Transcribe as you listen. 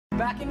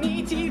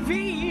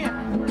BalconyTV.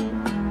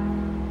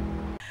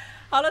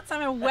 Hello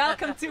time and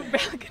welcome to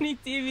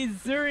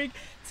BalconyTV Zurich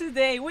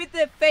today with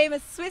the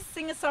famous Swiss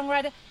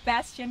singer-songwriter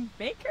Bastian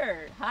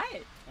Baker.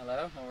 Hi.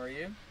 Hello, how are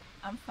you?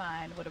 I'm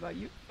fine. What about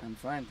you? I'm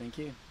fine, thank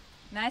you.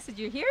 Nice that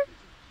you're here.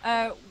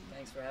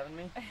 Thanks for having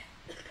me.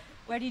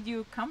 Where did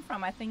you come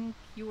from? I think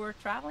you were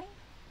traveling?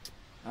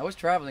 I was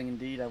traveling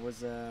indeed. I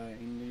was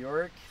in New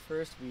York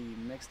first. We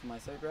mixed my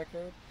third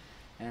record,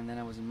 and then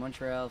I was in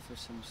Montreal for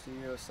some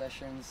studio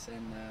sessions,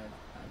 and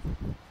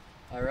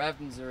I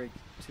arrived in Zurich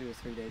 2 or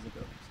 3 days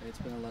ago. So it's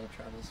been a lot of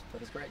travels,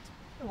 but it's great.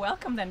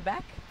 Welcome then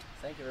back.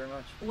 Thank you very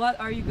much. What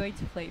are you going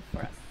to play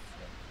for us?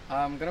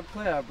 I'm gonna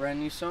play a brand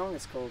new song.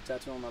 It's called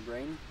Tattoo on My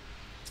Brain,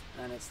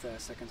 and it's the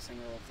second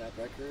single of that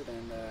record,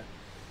 and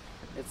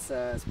it's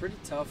a pretty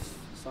tough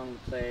song to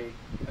play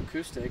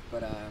acoustic,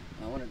 but I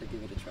wanted to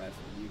give it a try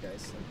for you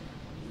guys. So,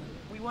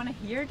 we want to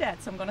hear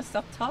that, so I'm gonna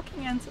stop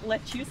talking and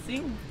let you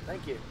sing.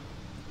 Thank you.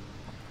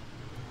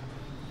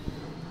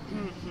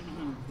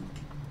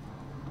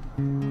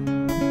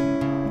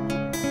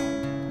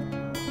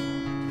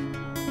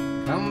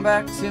 Come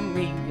back to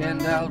me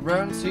and I'll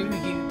run to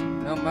you,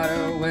 no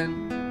matter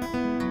when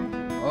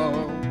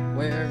or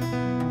where.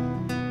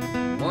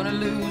 Wanna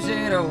lose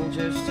it all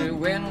just to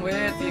win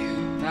with you,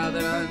 now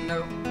that I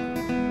know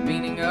the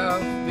meaning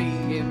of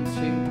being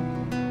two.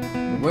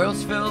 The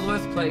world's filled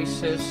with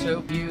places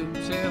so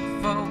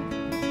beautiful.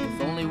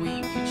 If only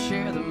we could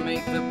share them,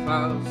 make the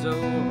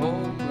puzzle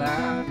whole.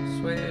 I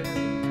swear,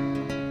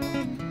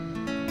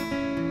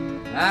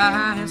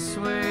 I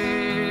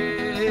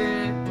swear.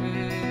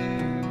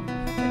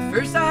 At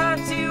first I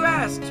had to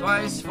ask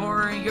twice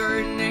for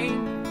your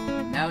name.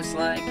 Now it's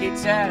like a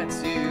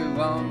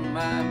tattoo on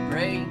my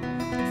brain.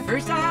 At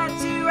first I had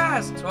to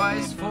ask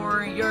twice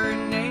for your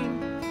name.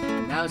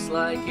 Now it's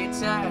like a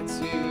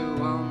tattoo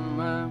on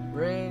my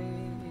brain.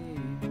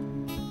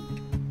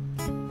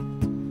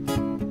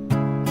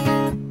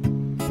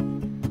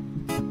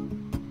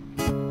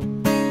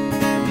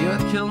 You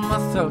have killed my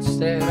thoughts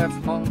that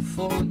I've hung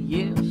for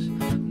years.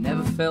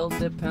 Never felt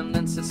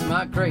dependence, it's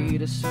my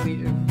greatest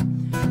fear.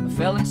 I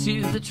fell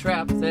into the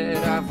trap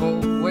that I've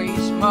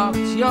always mocked.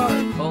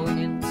 You're calling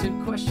into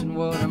question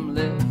what I'm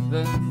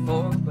living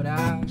for, but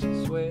I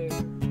swear,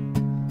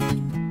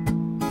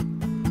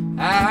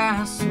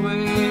 I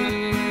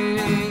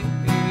swear,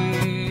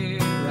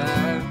 I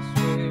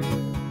swear,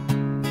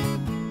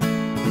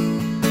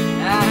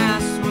 I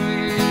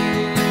swear.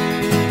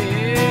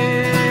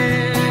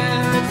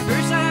 At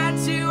first I had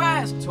to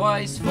ask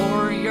twice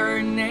for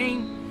your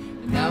name,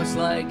 and now it's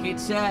like a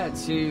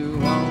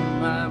tattoo on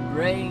my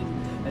brain.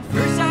 At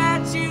first I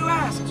had to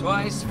ask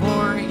twice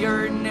for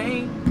your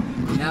name.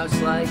 Now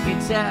it's like a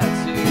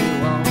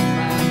tattoo on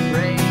my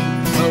brain.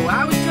 Oh,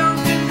 I was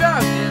drunk and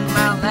drugged in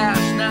my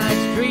last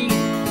night's dream.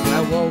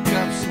 I woke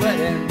up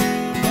sweating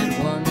and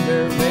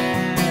wondering,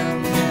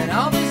 and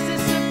all this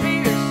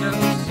disappeared so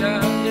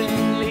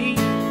suddenly.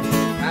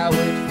 How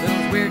it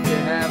feels weird to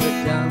have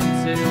it done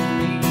to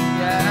me.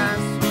 I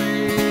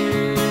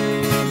swear,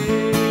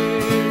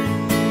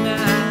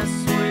 I swear,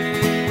 I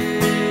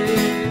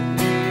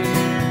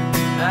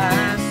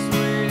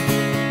swear,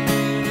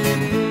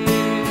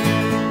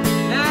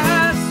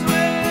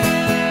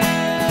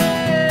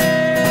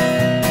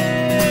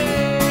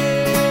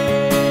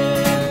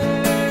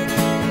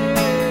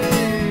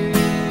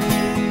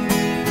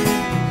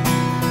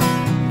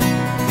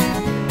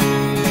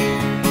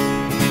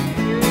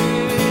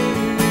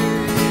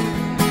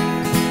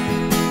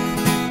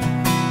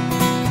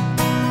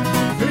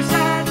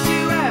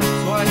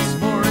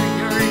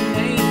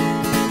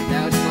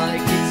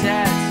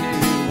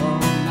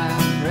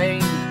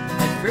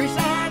 I first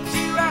I had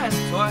to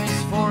ask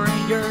twice for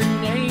your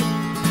name.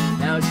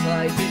 Now it's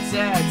like a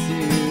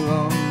tattoo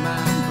on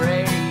my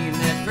brain.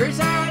 At first I had to ask twice for your name. Now it's like a tattoo on my brain. At first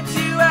I had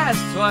to ask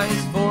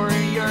twice for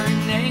your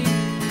name,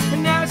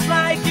 and now it's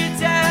like a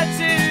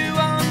tattoo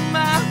on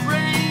my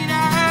brain.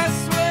 I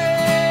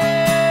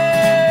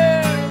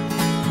swear,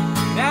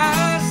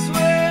 I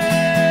swear,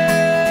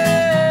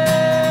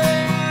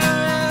 I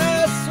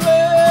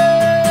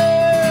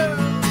swear,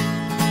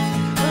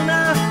 and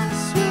I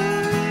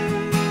swear,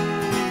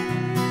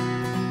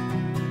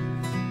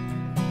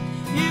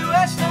 you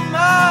etched on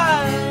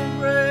my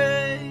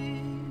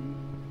brain.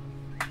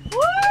 Woo!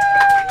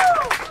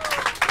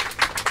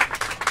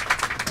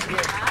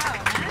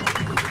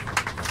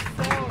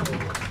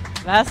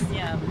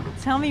 Bastian,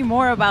 tell me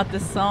more about the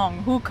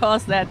song. Who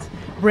caused that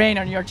brain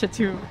on your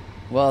tattoo?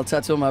 Well,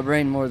 tattoo on my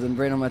brain more than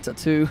brain on my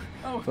tattoo,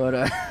 Oh.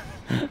 but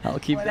I'll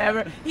keep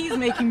Whatever. that. He's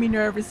making me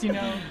nervous, you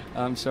know.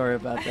 I'm sorry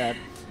about that.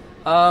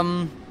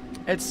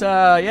 It's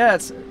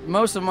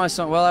most of my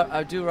songs. Well,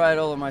 I do write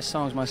all of my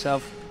songs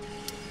myself,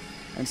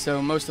 and so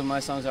most of my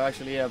songs are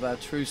actually about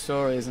true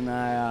stories. And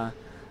I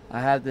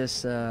had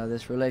this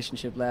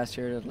relationship last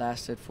year that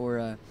lasted for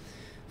a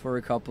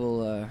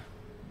couple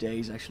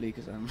days actually,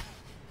 because I'm.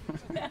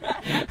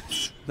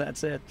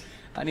 That's it.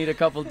 I need a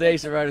couple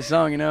days to write a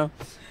song, you know,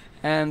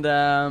 and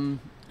so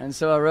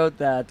I wrote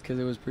that because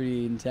it was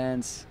pretty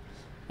intense,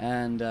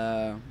 and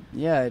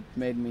yeah, it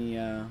made me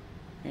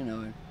you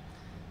know,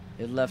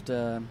 it left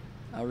a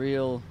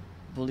real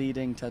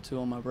bleeding tattoo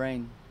on my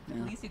brain.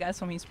 At least you got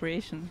some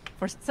inspiration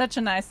for such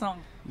a nice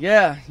song.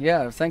 Yeah,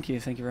 thank you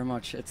very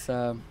much. It's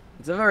a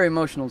very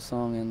emotional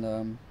song,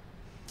 and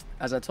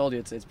as I told you,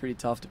 it's pretty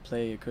tough to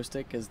play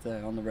acoustic, because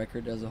on the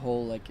record there's a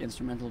whole like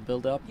instrumental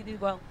build-up. You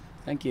did well.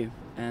 Thank you,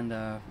 and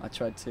I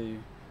tried to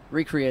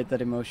recreate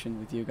that emotion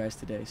with you guys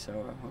today, so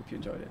I hope you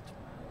enjoyed it.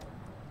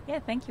 Yeah,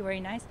 thank you, very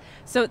nice.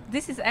 So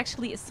this is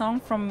actually a song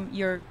from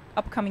your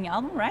upcoming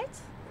album, right?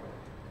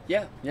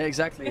 Yeah,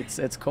 exactly.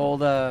 It's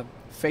called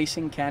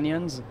Facing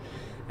Canyons,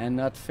 and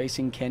not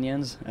Facing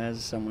Kenyans,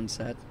 as someone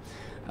said.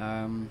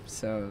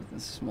 So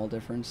there's a small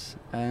difference,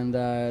 and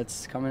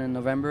it's coming in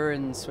November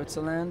in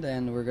Switzerland,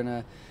 and we're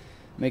gonna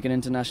make an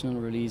international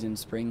release in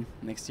spring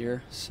next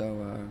year,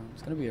 so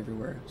it's gonna be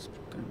everywhere. It's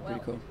gonna be pretty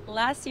cool.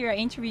 Last year I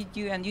interviewed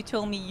you and you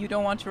told me you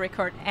don't want to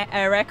record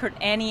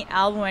any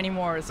album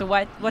anymore, so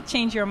what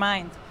changed your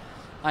mind?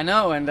 I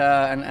know, and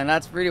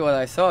that's really what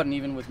I thought, and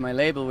even with my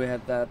label we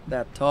had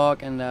that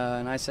talk, and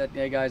I said,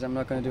 hey guys, I'm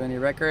not gonna do any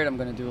record, I'm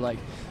gonna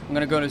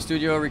go to the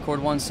studio, record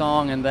one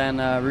song, and then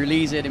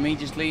release it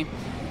immediately.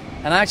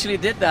 And I actually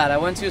did that. I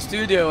went to a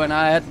studio and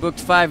I had booked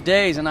 5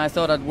 days, and I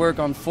thought I'd work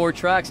on 4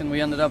 tracks, and we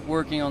ended up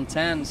working on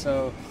 10.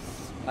 So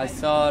I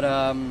thought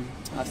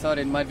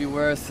it might be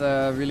worth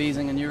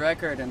releasing a new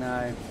record, and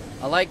I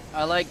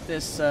like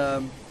this.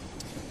 I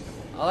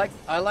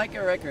like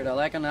a record. I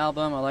like an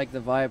album. I like the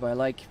vibe. I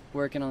like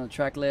working on a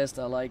track list.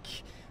 I like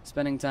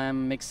spending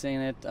time mixing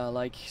it. I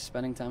like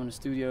spending time in the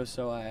studio.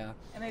 So and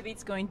maybe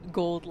it's going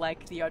gold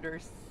like the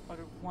others. Or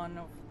one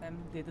of them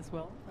did as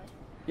well. Right?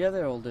 Yeah,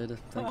 they all did.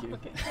 Thank you.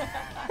 Okay.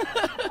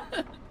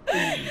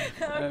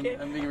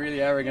 I'm being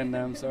really arrogant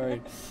now. I'm sorry.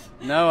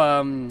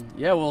 No,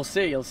 yeah, we'll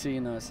see. You'll see.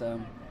 You know,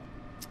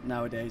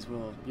 nowadays,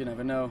 you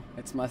never know.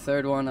 It's my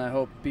 3rd one. I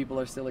hope people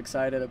are still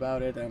excited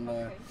about it, and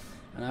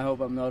I hope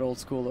I'm not old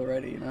school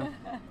already. You know.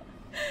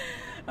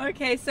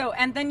 Okay. So,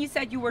 and then you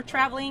said you were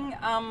traveling.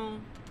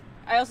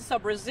 I also saw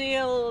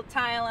Brazil,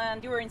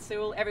 Thailand. You were in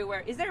Seoul,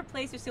 everywhere. Is there a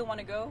place you still want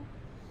to go?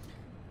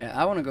 Yeah,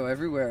 I want to go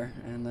everywhere,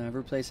 and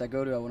every place I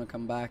go to, I want to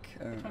come back.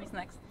 Which one is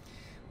next?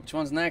 Which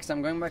one's next?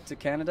 I'm going back to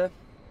Canada.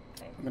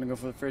 Okay. I'm going to go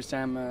for the first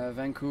time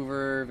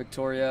Vancouver,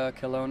 Victoria,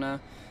 Kelowna.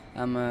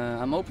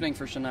 I'm opening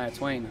for Shania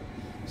Twain.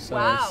 So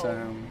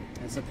wow.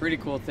 It's a pretty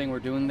cool thing we're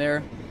doing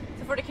there.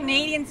 So for the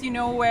Canadians, you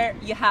know where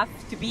you have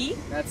to be?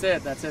 That's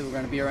it. We're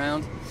going to be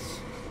around.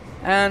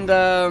 And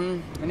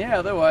yeah,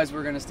 otherwise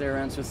we're going to stay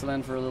around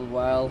Switzerland for a little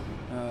while.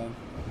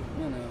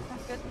 You know.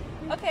 That's good.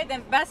 Okay,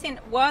 then Bastian,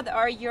 what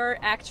are your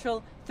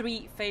actual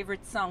 3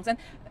 favorite songs? And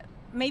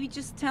maybe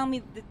just tell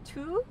me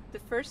the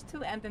first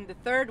 2, and then the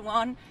 3rd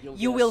one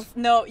you will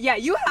know. Yeah,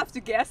 you have to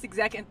guess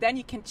exactly, and then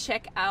you can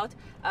check out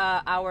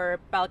our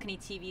Balcony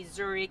TV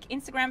Zurich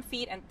Instagram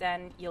feed, and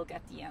then you'll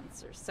get the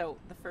answers. So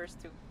the first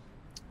 2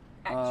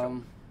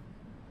 actual.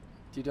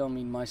 You don't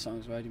mean my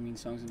songs, right? You mean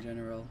songs in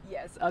general?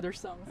 Yes, other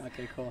songs.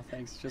 Okay, cool.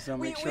 Thanks. Just to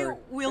make sure.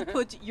 We'll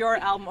put your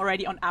album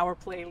already on our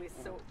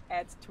playlist, so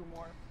add 2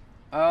 more.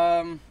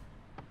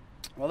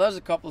 Well, there's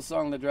a couple of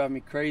songs that drive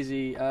me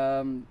crazy.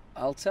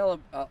 I'll tell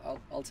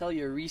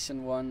you a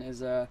recent one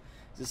is a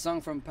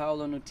song from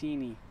Paolo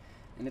Nutini,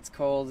 and it's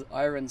called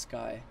Iron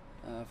Sky.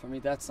 For me,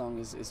 that song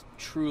is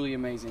truly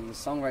amazing. The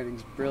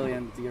songwriting's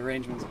brilliant, the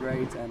arrangement's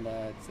great, and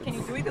can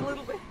you do it a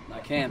little bit? I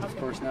can't, of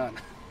course not.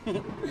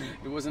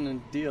 It wasn't a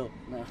deal.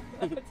 No.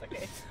 It's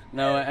okay.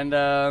 No,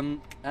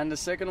 and the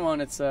second one,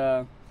 it's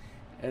a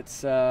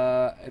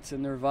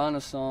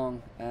Nirvana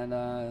song, and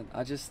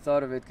I just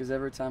thought of it because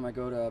every time I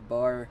go to a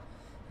bar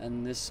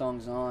and this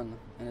song's on,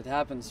 and it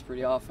happens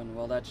pretty often,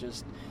 well, that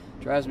just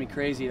drives me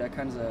crazy. That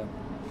kind of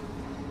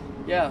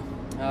yeah.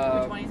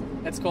 Which one is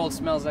it? It's called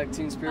Smells Like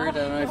Teen Spirit. I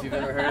don't know if you've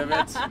ever heard of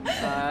it. I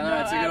know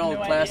No, it's a I good have old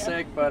no classic,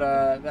 idea.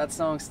 but that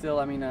song still,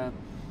 I mean,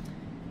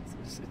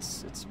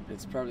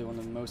 it's probably one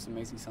of the most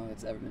amazing songs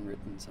that's ever been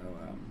written. So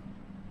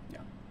yeah.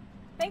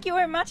 Thank you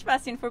very much,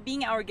 Bastian, for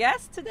being our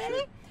guest today.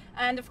 Sure.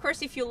 And of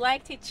course, if you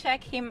liked it,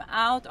 check him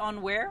out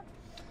on where?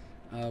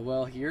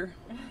 Well, here.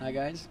 Hi,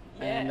 guys.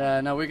 Yeah.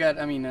 And now we got.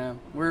 I mean,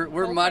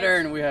 we're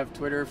modern. We have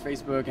Twitter,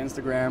 Facebook,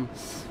 Instagram,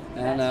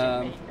 and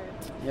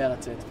yeah,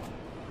 that's it.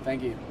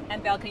 Thank you.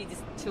 And Balcony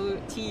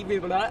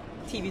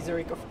TV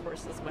Zurich, of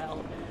course, as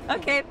well.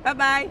 Okay, bye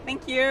bye.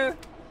 Thank you.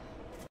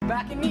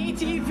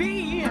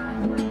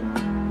 BalconyTV.